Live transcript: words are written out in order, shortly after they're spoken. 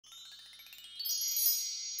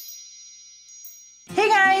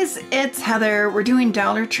guys, it's Heather. We're doing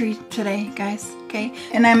Dollar Tree today, guys, okay?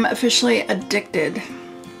 And I'm officially addicted.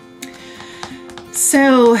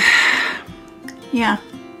 So, yeah,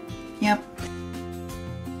 yep.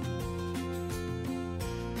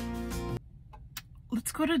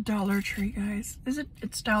 Let's go to Dollar Tree, guys.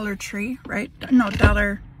 It's Dollar Tree, right? No,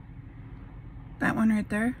 Dollar, that one right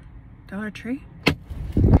there, Dollar Tree.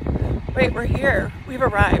 Wait, we're here. We've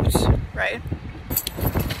arrived, right?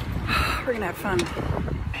 We're gonna have fun.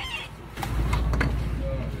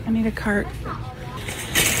 I need a cart.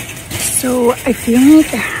 So I feel like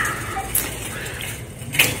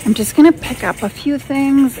I'm just gonna pick up a few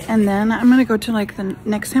things and then I'm gonna go to like the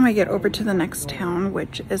next time I get over to the next town,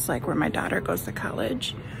 which is like where my daughter goes to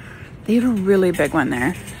college. They have a really big one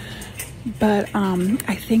there. But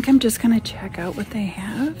I think I'm just gonna check out what they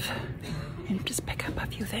have and just pick up a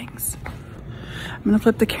few things. I'm gonna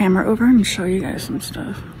flip the camera over and show you guys some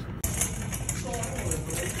stuff.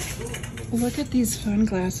 Look at these fun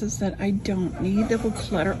glasses that I don't need that will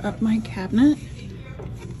clutter up my cabinet.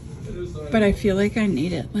 But I feel like I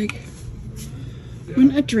need it. Like,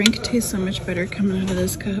 wouldn't a drink taste so much better coming out of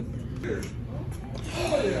this cup?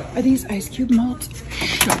 Are these ice cube malts?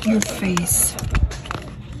 Shut your face.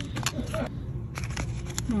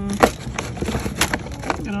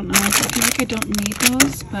 I don't know. I feel like I don't need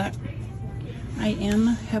those, but I am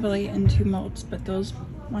heavily into malts, but those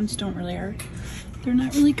ones don't really are. They're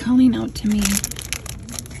not really calling out to me.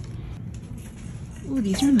 Oh,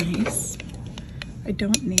 these are nice. I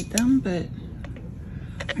don't need them, but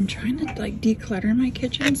I'm trying to like declutter my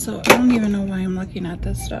kitchen, so I don't even know why I'm looking at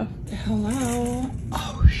this stuff. Hello?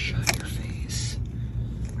 Oh, shut your face.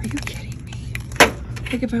 Are you kidding me?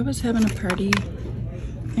 Like if I was having a party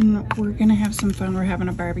and we're gonna have some fun, we're having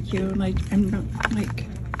a barbecue, like I'm not like,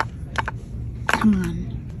 come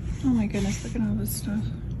on. Oh my goodness, look at all this stuff.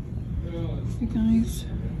 You guys,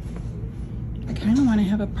 I kind of want to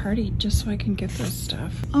have a party just so I can get this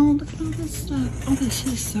stuff. Oh, look at all this stuff. Oh, this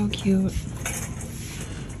is so cute.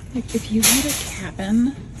 Like if you had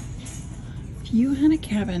a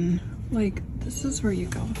cabin, like this is where you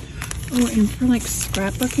go. Oh, and for like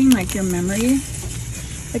scrapbooking, like your memory,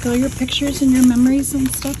 like all your pictures and your memories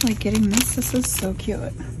and stuff, like getting this is so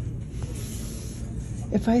cute.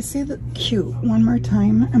 If I say the cute one more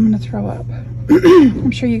time, I'm gonna throw up.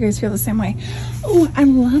 I'm sure you guys feel the same way. Oh, I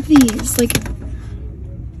love these. Like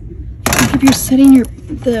if you're setting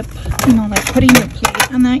like putting your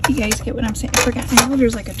plate on that, you guys get what I'm saying. I forgot, I know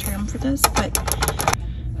there's like a term for this, but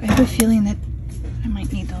I have a feeling that I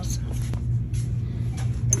might need those.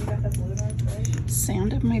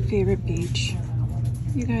 Sand at my favorite beach.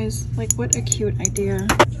 You guys, like what a cute idea.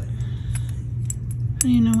 I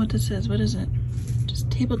don't even know what this is. What is it? Just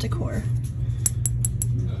table decor.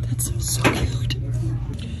 That's so cute.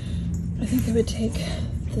 I think I would take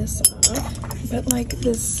this off, but like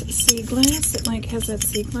this sea glass, it like has that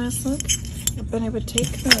sea glass look. But I would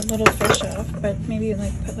take the little fish off, but maybe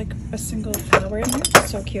like put like a single flower in there.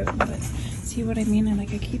 It's so cute. But see what I mean? And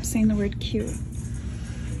like I keep saying the word cute.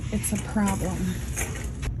 It's a problem.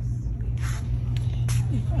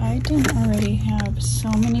 If I didn't already have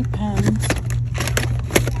so many pens,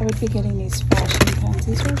 I would be getting these fashion pens.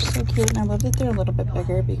 These are so cute, and I love that they're a little bit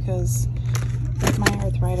bigger because with my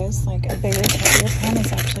arthritis, like a bigger, heavier pen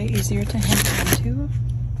is actually easier to hang on to.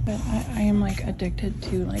 But I am like addicted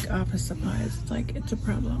to like office supplies. It's like, it's a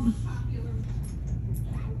problem.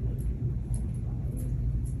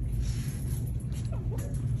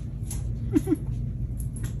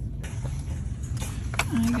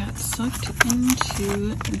 I got sucked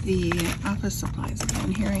into the office supplies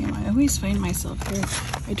again. Here I am. I always find myself here.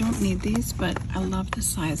 I don't need these, but I love the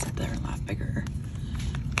size that they're a lot bigger.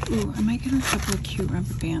 Ooh, I might get a couple of cute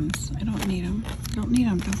rubber bands. I don't need them. Don't need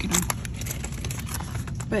them. Don't get them.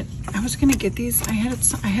 But I was gonna get these. I had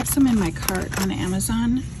some in my cart on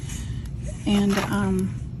Amazon, and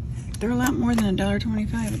they're a lot more than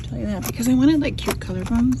 $1.25. I'll tell you that, because I wanted like cute colored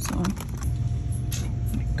ones. So,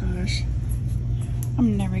 oh my gosh.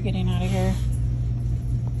 I'm never getting out of here.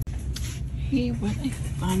 Hey, what a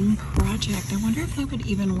fun project. I wonder if that would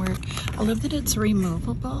even work. I love that it's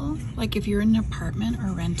removable. Like if you're in an apartment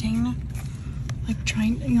or renting, like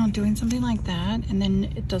trying, doing something like that, and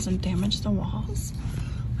then it doesn't damage the walls.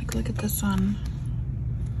 Like look at this one.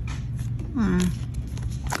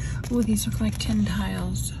 Oh, these look like tin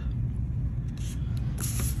tiles.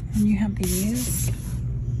 And you have these.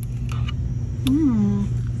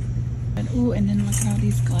 Oh, and then look at all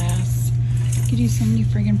these glass. Could you send me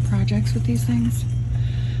friggin' projects with these things?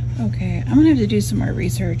 Okay, I'm gonna have to do some more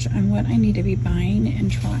research on what I need to be buying and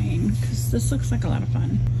trying, because this looks like a lot of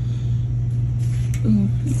fun. Ooh,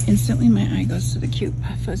 instantly my eye goes to the cute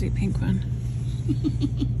fuzzy pink one.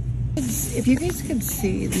 If you guys could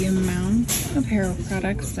see the amount of hair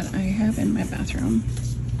products that I have in my bathroom,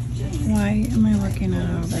 why am I looking at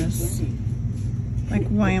all this? Like,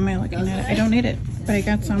 why am I looking at it? I don't need it, but I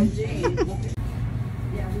got some.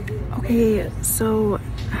 Okay, so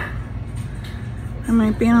I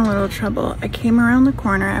might be in a little trouble. I came around the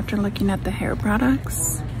corner after looking at the hair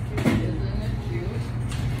products.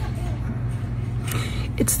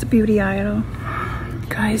 It's the Beauty Idol.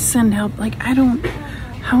 Guys, send help. Like, how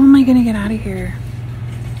am I gonna get out of here?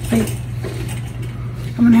 Like,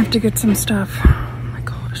 I'm gonna have to get some stuff. Oh my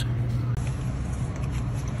gosh.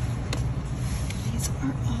 These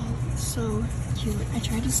are all so cute. I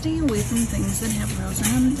try to stay away from things that have rose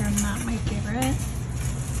in them. They're not my favorite.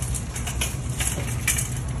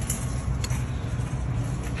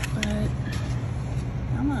 But,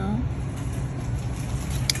 hello.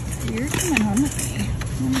 You're coming home with me.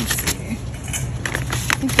 Let me see.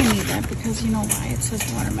 I think I need that because you know why? It says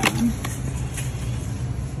watermelon.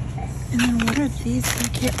 And then what are these?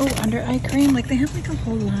 Okay. Oh, under eye cream. Like, they have like a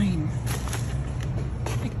whole line.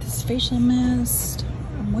 Like this facial mist,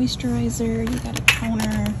 a moisturizer, you got a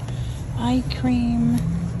toner, eye cream.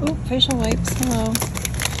 Oh, facial wipes. Hello.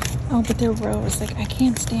 Oh, but they're rose. Like, I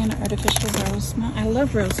can't stand artificial rose smell. I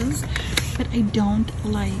love roses, but I don't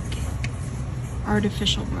like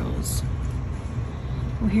artificial rose.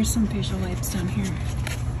 Oh, here's some facial wipes down here.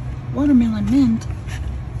 Watermelon mint.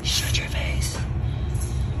 Shut your face.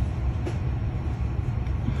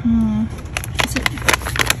 Is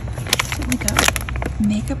it like a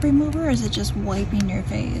makeup remover, or is it just wiping your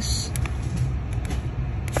face?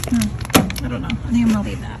 I don't know. I think I'm gonna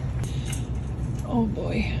leave that. Oh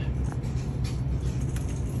boy.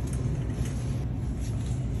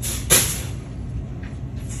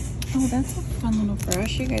 Oh, that's a fun little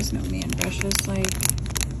brush. You guys know me and brushes. Like,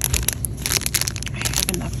 I have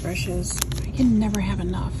enough brushes. I can never have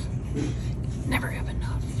enough. Never have enough.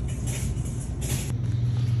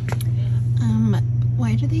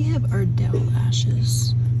 Why do they have Ardell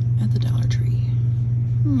lashes at the Dollar Tree?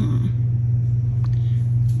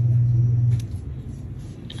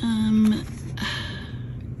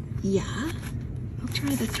 Yeah. I'll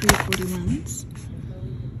try the 341s.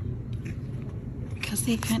 Because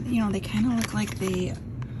they kind of look like they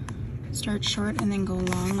start short and then go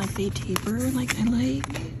long, like they taper, like I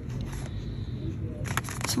like.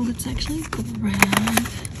 So let's actually grab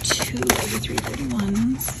 2 of the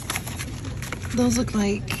 341s. Those look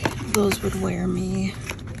like those would wear me.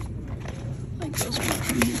 Like those would work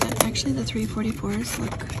for me, but actually the 344s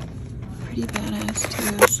look pretty badass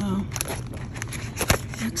too, so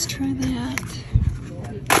let's try that.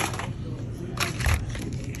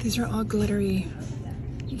 These are all glittery.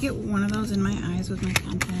 You get one of those in my eyes with my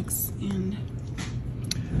contacts, and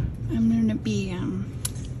I'm gonna be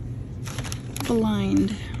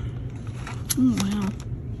blind. Oh wow.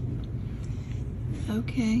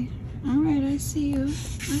 Okay. All right. I see you.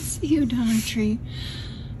 I see you, Dollar Tree.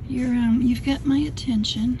 You've got my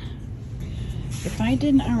attention. If I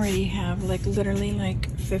didn't already have like literally like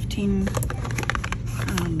 15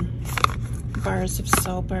 bars of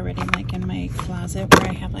soap already like in my closet where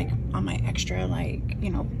I have like all my extra like,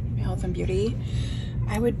 you know, health and beauty,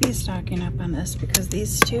 I would be stocking up on this because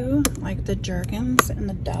these two, like the Jergens and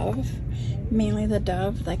the Dove, mainly the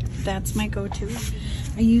Dove, like that's my go-to.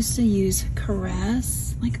 I used to use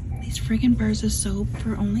Caress, like these friggin' bars of soap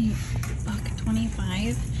for only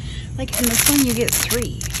 $1.25. Like in this one you get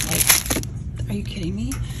 3. Like, are you kidding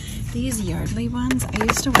me? These Yardley ones, I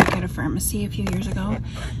used to work at a pharmacy a few years ago.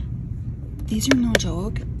 These are no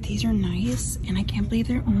joke. These are nice, and I can't believe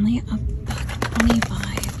they're only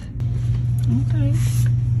 $1.25. Okay.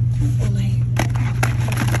 Oh boy.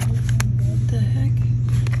 What the heck?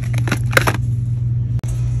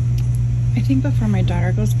 I think before my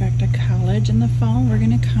daughter goes back to college in the fall, we're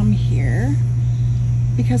gonna come here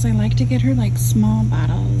because I like to get her like small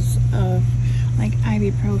bottles of like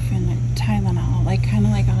ibuprofen, like Tylenol, like kind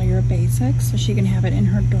of like all your basics, so she can have it in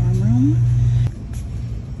her dorm room.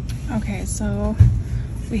 Okay, so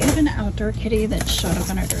we have an outdoor kitty that showed up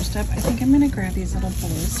on our doorstep. I think I'm gonna grab these little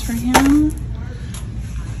bowls for him.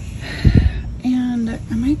 And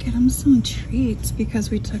I might get him some treats because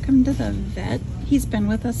we took him to the vet. He's been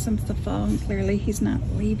with us since the fall and clearly he's not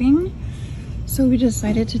leaving. So we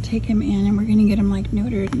decided to take him in and we're gonna get him like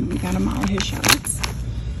neutered, and we got him all his shots.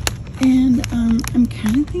 And I'm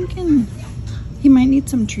kind of thinking he might need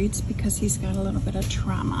some treats because he's got a little bit of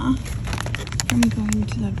trauma from going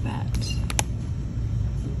to the vet.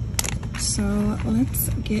 So let's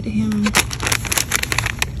get him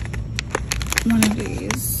one of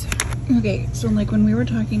these. Okay, so like when we were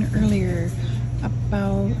talking earlier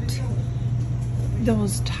about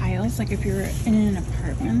those tiles, like if you're in an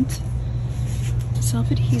apartment,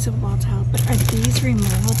 self-adhesive wall tile, but are these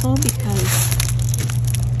removable? Because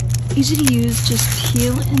easy to use, just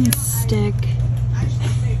peel and stick.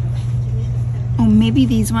 Oh, maybe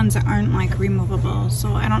these ones aren't like removable,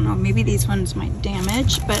 so I don't know, maybe these ones might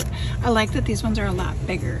damage, but I like that these ones are a lot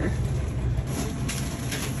bigger.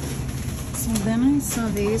 So then I saw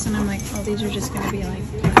these and I'm like, oh, these are just gonna be like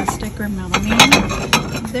plastic or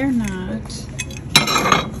melamine. They're not.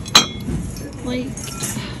 Like,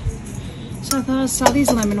 so I thought I saw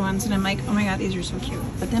these lemon ones and I'm like, oh my god, these are so cute.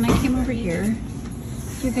 But then I came over here.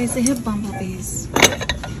 You guys, they have bumblebees.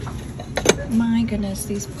 My goodness,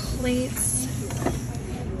 these plates,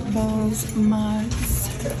 bowls, mugs,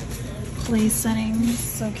 place settings,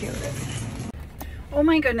 so cute. Oh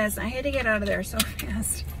my goodness, I had to get out of there so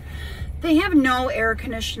fast. They have no air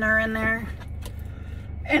conditioner in there.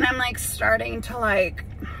 And I'm like starting to like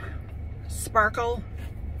sparkle.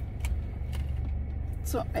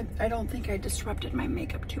 So I don't think I disrupted my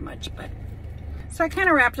makeup too much, but so I kind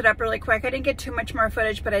of wrapped it up really quick. I didn't get too much more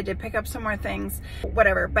footage, but I did pick up some more things,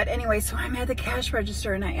 whatever. But anyway, so I'm at the cash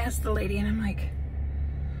register and I asked the lady and I'm like,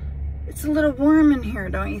 it's a little warm in here,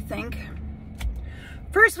 don't you think?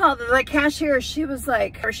 First of all, the cashier, she was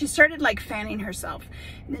like, or she started like fanning herself.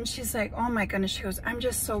 And then she's like, oh my goodness, she goes, I'm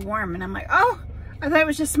just so warm. And I'm like, oh, I thought it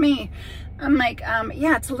was just me. I'm like,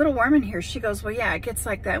 yeah, it's a little warm in here. She goes, well, yeah, it gets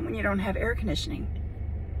like that when you don't have air conditioning.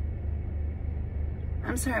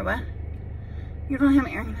 I'm sorry, what? You don't have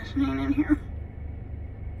air conditioning in here?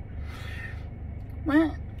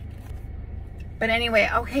 What? But anyway,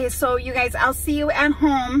 okay, so you guys, I'll see you at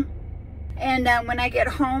home. And when I get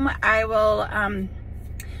home, I will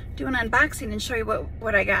do an unboxing and show you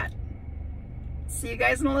what I got. See you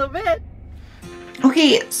guys in a little bit.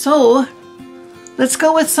 Okay, so let's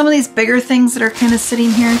go with some of these bigger things that are kind of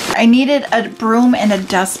sitting here. I needed a broom and a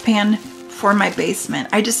dustpan for my basement.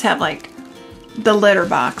 I just have like the litter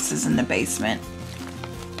boxes in the basement.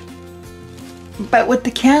 But with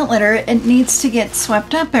the cat litter, it needs to get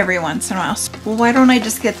swept up every once in a while. So, well, why don't I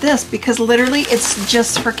just get this? Because literally it's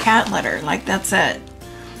just for cat litter. Like, that's it.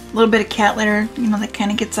 A little bit of cat litter, you know, that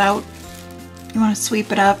kind of gets out. You want to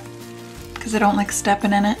sweep it up because I don't like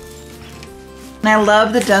stepping in it. And I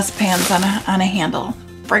love the dustpans on a handle.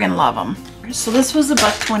 Friggin' love them. So this was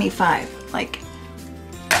 $1.25. Like,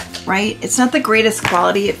 right? It's not the greatest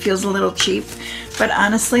quality. It feels a little cheap. But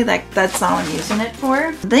honestly, that's all I'm using it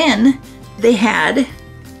for. Then they had,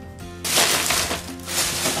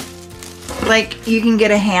 like, you can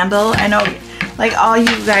get a handle. I know, like, all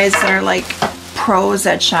you guys that are like pros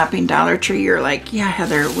at shopping Dollar Tree, you're like, yeah,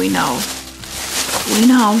 Heather, we know. We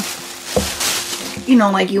know. You know,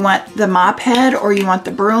 like, you want the mop head or you want the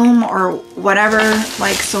broom or whatever.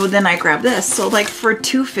 Like, so then I grab this. So like for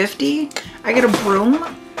 $2.50, I get a broom.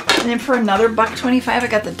 And then for another $1.25, I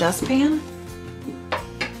got the dustpan.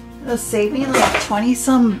 It'll save me like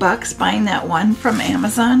 20-some bucks buying that one from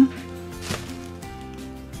Amazon.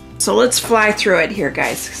 So let's fly through it here,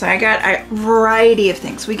 guys. So I got a variety of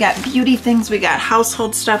things. We got beauty things, we got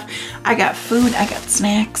household stuff, I got food, I got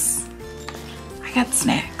snacks. I got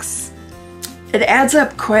snacks. It adds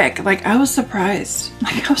up quick. Like, I was surprised.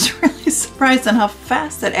 Like, I was really surprised on how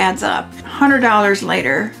fast it adds up. $100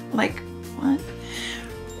 later, like, what?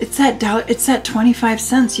 It's at 25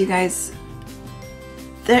 cents, you guys.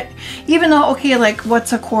 That, even though, okay, like,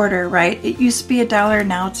 what's a quarter, right? It used to be $1,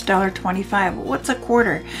 now it's $1.25. What's a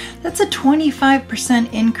quarter? That's a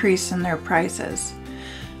 25% increase in their prices.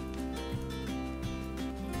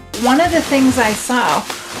 One of the things I saw,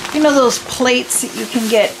 you know those plates that you can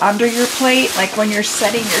get under your plate, like when you're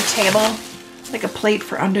setting your table, like a plate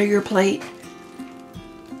for under your plate?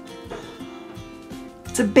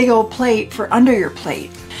 It's a big old plate for under your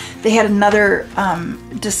plate. They had another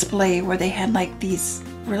display where they had like these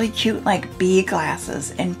really cute like bee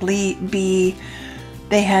glasses and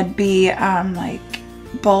they had bee like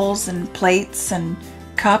bowls and plates and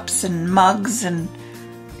cups and mugs, and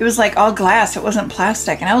it was like all glass. It wasn't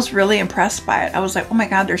plastic, and I was really impressed by it. I was like, oh my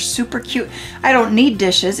god, they're super cute. I don't need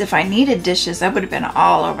dishes. If I needed dishes, I would have been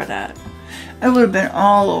all over that. I would have been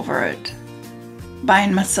all over it,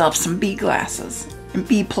 buying myself some bee glasses and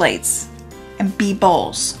bee plates and bee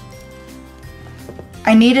bowls.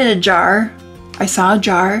 I needed a jar. I saw a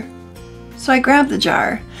jar, so I grabbed the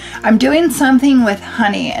jar. I'm doing something with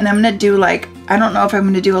honey, and I'm gonna do like, I don't know if I'm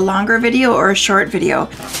gonna do a longer video or a short video.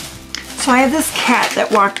 So I have this cat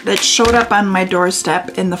that showed up on my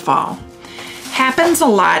doorstep in the fall. Happens a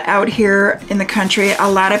lot out here in the country. A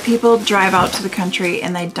lot of people drive out to the country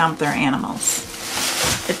and they dump their animals.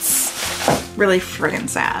 really friggin'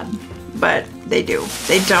 sad, but they do.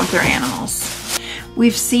 They dump their animals.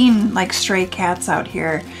 We've seen like stray cats out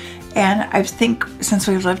here, and I think since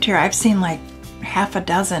we've lived here, I've seen like half a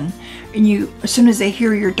dozen. And as soon as they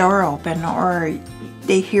hear your door open or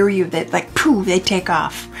they hear you, they like, pooh, they take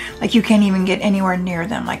off. Like you can't even get anywhere near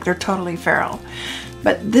them. Like they're totally feral.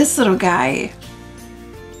 But this little guy,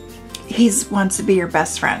 he wants to be your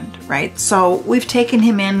best friend, right? So we've taken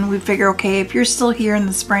him in. We figure, okay, if you're still here in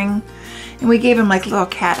the spring, and we gave him like a little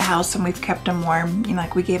cat house, and we've kept him warm. You know,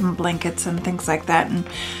 like we gave him blankets and things like that, and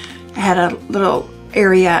I had a little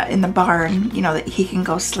area in the barn, you know, that he can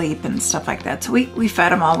go sleep and stuff like that. So we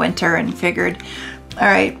fed him all winter and figured, all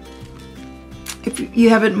right, if you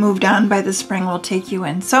haven't moved on by the spring, we'll take you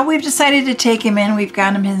in. So we've decided to take him in. We've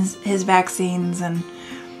got him his vaccines, and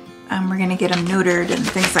we're gonna get him neutered and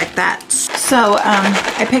things like that. So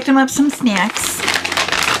I picked him up some snacks,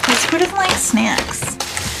 because who doesn't like snacks?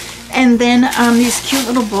 And then these cute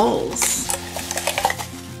little bowls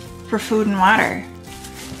for food and water.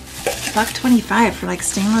 $1.25 for like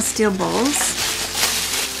stainless steel bowls.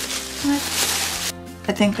 What?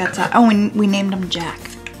 I think that's all. Oh, we named him Jack.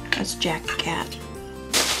 That's Jack the cat.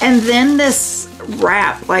 And then this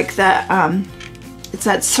wrap, like that, it's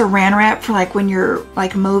that saran wrap for like when you're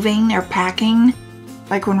like moving or packing.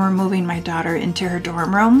 Like when we're moving my daughter into her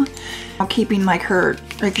dorm room, keeping like her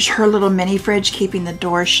little mini fridge, keeping the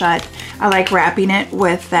door shut. I like wrapping it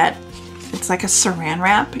with that. It's like a saran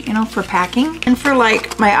wrap, you know, for packing. And for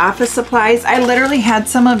like my office supplies, I literally had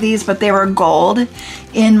some of these, but they were gold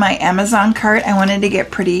in my Amazon cart. I wanted to get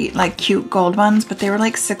pretty like cute gold ones, but they were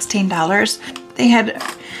like $16. They had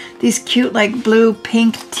these cute like blue,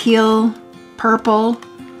 pink, teal, purple,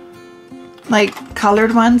 like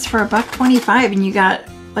colored ones for $1.25, and you got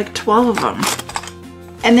like 12 of them.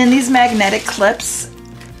 And then these magnetic clips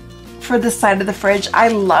for the side of the fridge. I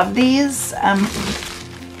love these.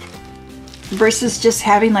 Versus just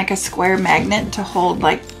having like a square magnet to hold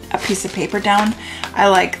like a piece of paper down. I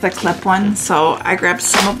like the clip one, so I grabbed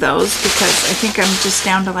some of those because I think I'm just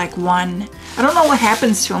down to like one. I don't know what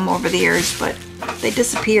happens to them over the years, but they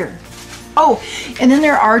disappear. Oh, and then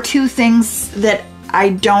there are two things that I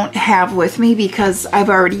don't have with me because I've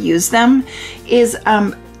already used them, is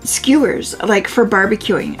skewers, like for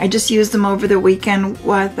barbecuing. I just used them over the weekend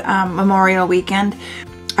with Memorial Weekend.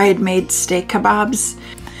 I had made steak kebabs.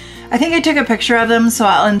 I think I took a picture of them, so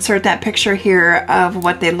I'll insert that picture here of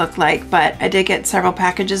what they look like, but I did get several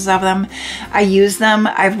packages of them. I used them,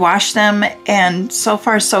 I've washed them, and so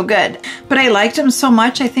far so good. But I liked them so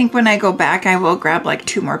much, I think when I go back I will grab like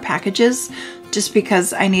 2 more packages, just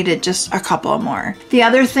because I needed just a couple more. The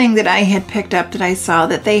other thing that I had picked up that I saw,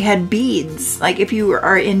 that they had beads, like if you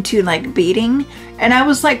are into like beading, and I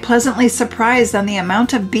was like pleasantly surprised on the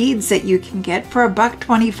amount of beads that you can get for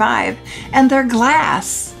 $1.25, and they're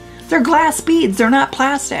glass. They're glass beads, they're not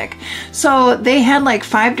plastic. So they had like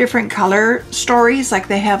 5 different color stories, like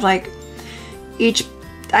they have like each,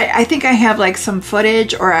 I think I have like some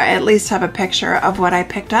footage, or I at least have a picture of what I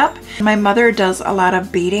picked up. My mother does a lot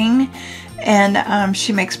of beading, and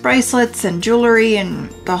she makes bracelets and jewelry and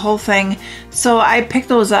the whole thing. So I picked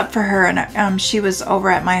those up for her, and she was over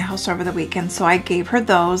at my house over the weekend, so I gave her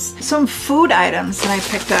those. Some food items that I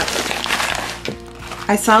picked up.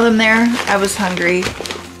 I saw them there, I was hungry,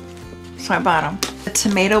 so I bought them. The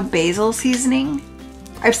tomato basil seasoning.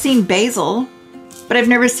 I've seen basil, but I've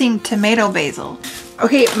never seen tomato basil.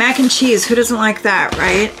 Okay, mac and cheese, who doesn't like that,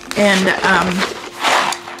 right? And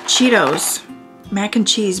Cheetos. Mac and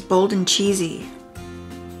cheese, bold and cheesy.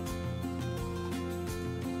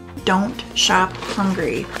 Don't shop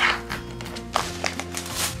hungry.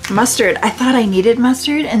 Mustard. I thought I needed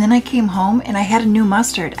mustard, and then I came home and I had a new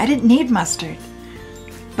mustard. I didn't need mustard,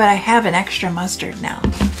 but I have an extra mustard now.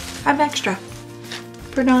 I have extra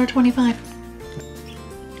for $1.25.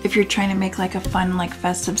 If you're trying to make like a fun, like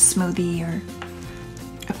festive smoothie or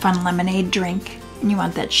a fun lemonade drink, and you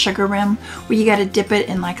want that sugar rim, where you gotta dip it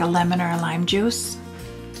in like a lemon or a lime juice.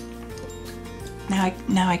 Now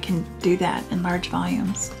I can do that in large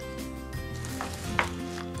volumes.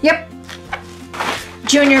 Yep.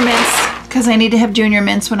 Junior mints, because I need to have junior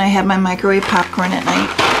mints when I have my microwave popcorn at night.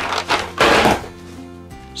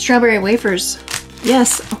 Strawberry wafers.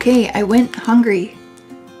 Yes, okay, I went hungry.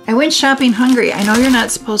 I went shopping hungry. I know you're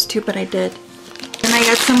not supposed to, but I did. And I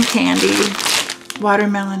got some candy.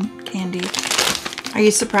 Watermelon candy. Are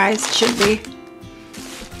you surprised? Should be.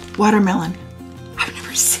 Watermelon. I've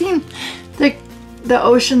never seen the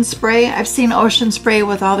Ocean Spray. I've seen Ocean Spray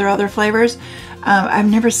with all their other flavors. I've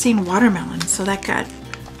never seen watermelon, so I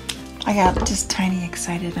got just tiny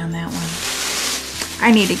excited on that one.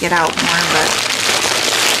 I need to get out more, but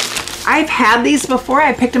I've had these before.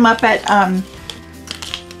 I picked them up at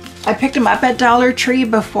Dollar Tree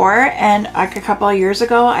before, and like a couple of years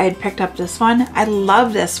ago I had picked up this one. I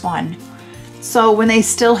love this one. So when they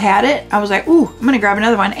still had it, I was like, ooh, I'm gonna grab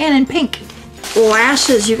another one. And in pink.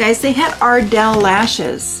 Lashes, you guys, they had Ardell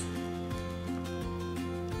lashes.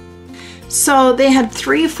 So they had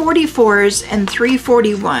 344s and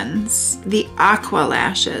 341s, the Aqua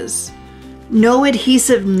lashes. No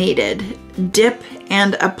adhesive needed. Dip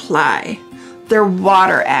and apply. They're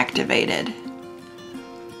water activated.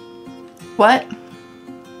 What?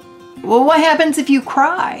 Well, what happens if you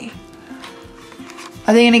cry?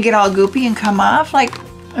 Are they gonna get all goopy and come off? Like,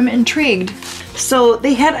 I'm intrigued. So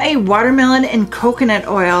they had a watermelon and coconut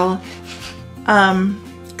oil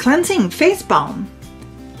cleansing face balm.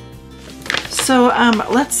 So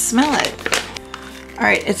let's smell it. All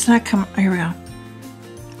right, it's not coming. Here we go.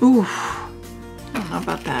 Ooh, I don't know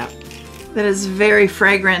about that. That is very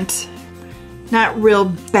fragrant. Not real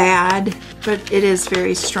bad, but it is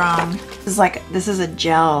very strong. This is a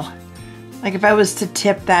gel. Like if I was to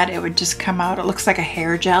tip that, it would just come out. It looks like a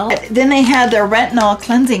hair gel. Then they had their retinol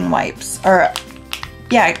cleansing wipes, or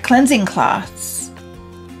yeah, cleansing cloths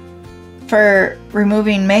for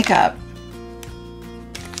removing makeup.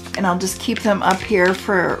 And I'll just keep them up here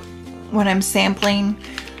for when I'm sampling,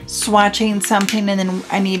 swatching something, and then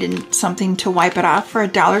I needed something to wipe it off. For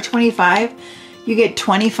 $1.25, you get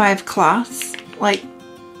 25 cloths. Like,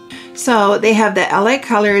 so they have the LA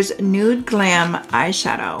Colors Nude Glam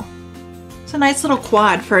eyeshadow. It's a nice little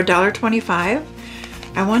quad for $1.25.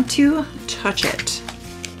 I want to touch it.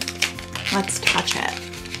 Let's touch it.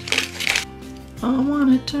 I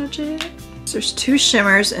want to touch it. So there's 2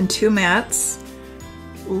 shimmers and 2 mattes.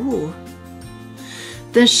 Ooh.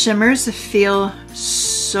 The shimmers feel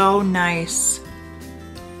so nice.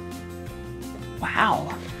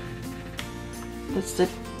 Wow. That's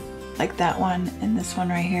like that one and this one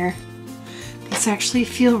right here. These actually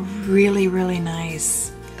feel really, really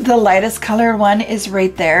nice. The lightest colored one is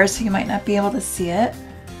right there, so you might not be able to see it,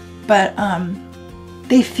 but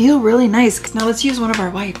they feel really nice. Now let's use one of our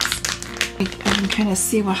wipes. I can kind of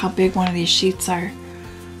see how big one of these sheets are.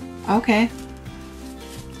 Okay.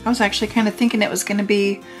 I was actually kind of thinking it was going to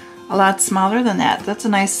be a lot smaller than that. That's a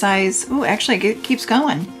nice size. Ooh, actually it keeps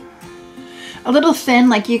going. A little thin,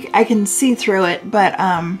 like I can see through it, but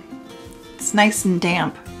it's nice and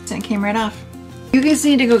damp. And it came right off. You guys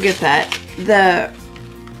need to go get that. The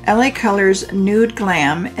LA Colors Nude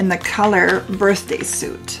Glam in the color Birthday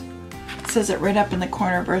Suit. It says it right up in the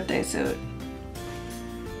corner, Birthday Suit.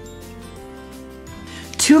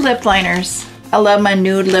 2 lip liners. I love my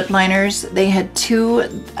nude lip liners. They had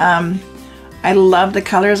 2. I love the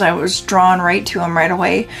colors. I was drawn right to them right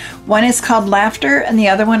away. One is called Laughter and the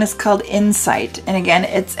other one is called Insight. And again,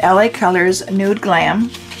 it's LA Colors Nude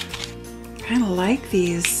Glam. I kind of like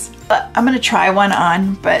these. I'm gonna try one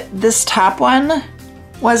on, but this top one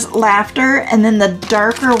was Laughter, and then the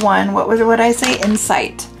darker one, what would I say?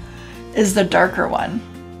 Insight is the darker one.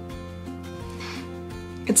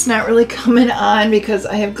 It's not really coming on because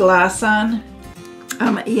I have gloss on.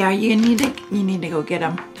 Yeah, you need to go get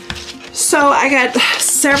them. So I got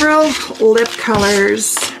several lip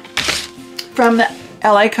colors from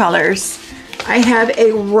LA Colors. I have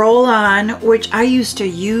a roll-on, which I used to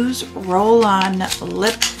use, roll-on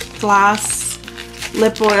lip gloss,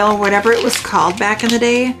 lip oil, whatever it was called back in the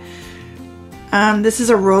day. This is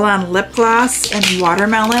a roll-on lip gloss in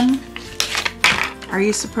watermelon. Are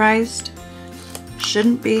you surprised?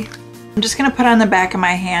 Shouldn't be. I'm just gonna put it on the back of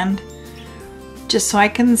my hand just so I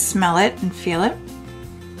can smell it and feel it.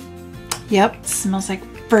 Yep, it smells like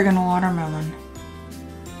friggin' watermelon.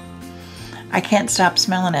 I can't stop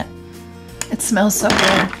smelling it. It smells so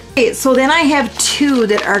good. Okay, so then I have 2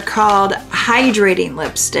 that are called Hydrating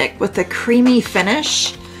Lipstick with a creamy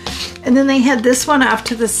finish. And then they had this one off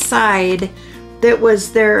to the side that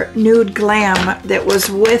was their Nude Glam that was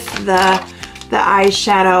with the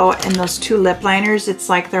eyeshadow and those 2 lip liners. It's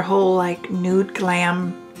like their whole like Nude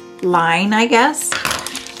Glam line, I guess.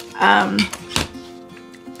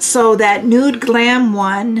 So that Nude Glam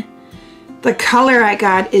one, the color I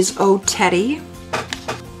got is Oh Teddy.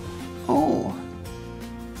 Oh,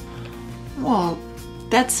 well,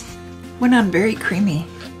 that's went on very creamy.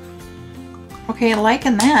 Okay,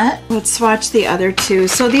 liking that. Let's swatch the other 2.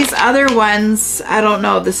 So these other ones, I don't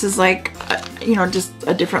know, this is like, you know, just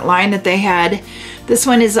a different line that they had. This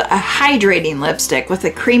one is a hydrating lipstick with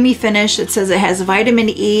a creamy finish. It says it has vitamin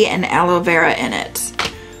E and aloe vera in it.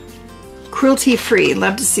 Cruelty free,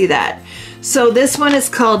 love to see that. So this one is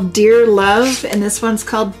called Dear Love and this one's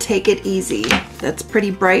called Take It Easy. That's pretty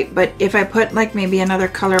bright, but if I put like maybe another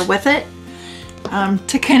color with it,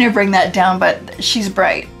 to kind of bring that down, but she's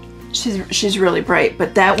bright. She's really bright,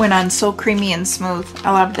 but that went on so creamy and smooth.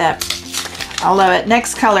 I love that. I love it.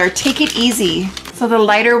 Next color, Take It Easy. So the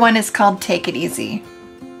lighter one is called Take It Easy.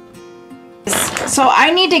 So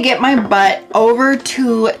I need to get my butt over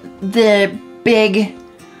to the big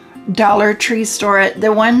Dollar Tree store.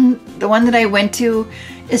 The one that I went to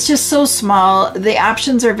is just so small. The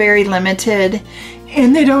options are very limited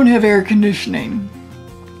and they don't have air conditioning.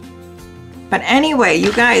 But anyway,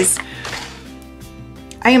 you guys,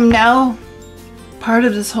 I am now part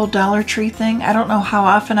of this whole Dollar Tree thing. I don't know how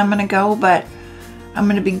often I'm gonna go, but I'm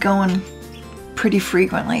gonna be going pretty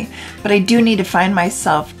frequently. But I do need to find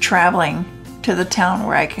myself traveling to the town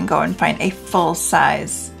where I can go and find a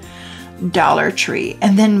full-size Dollar Tree.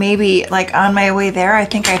 And then maybe like on my way there, I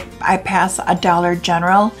think I pass a Dollar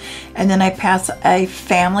General and then I pass a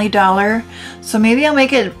Family Dollar. So maybe I'll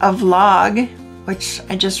make it a vlog, which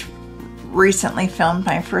I just recently filmed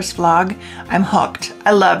my first vlog. I'm hooked.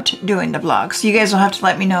 I loved doing the vlog. So you guys will have to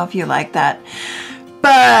let me know if you like that.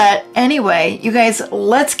 But anyway, you guys,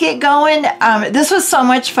 let's get going. This was so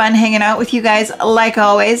much fun hanging out with you guys, like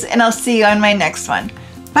always, and I'll see you on my next one.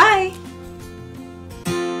 Bye.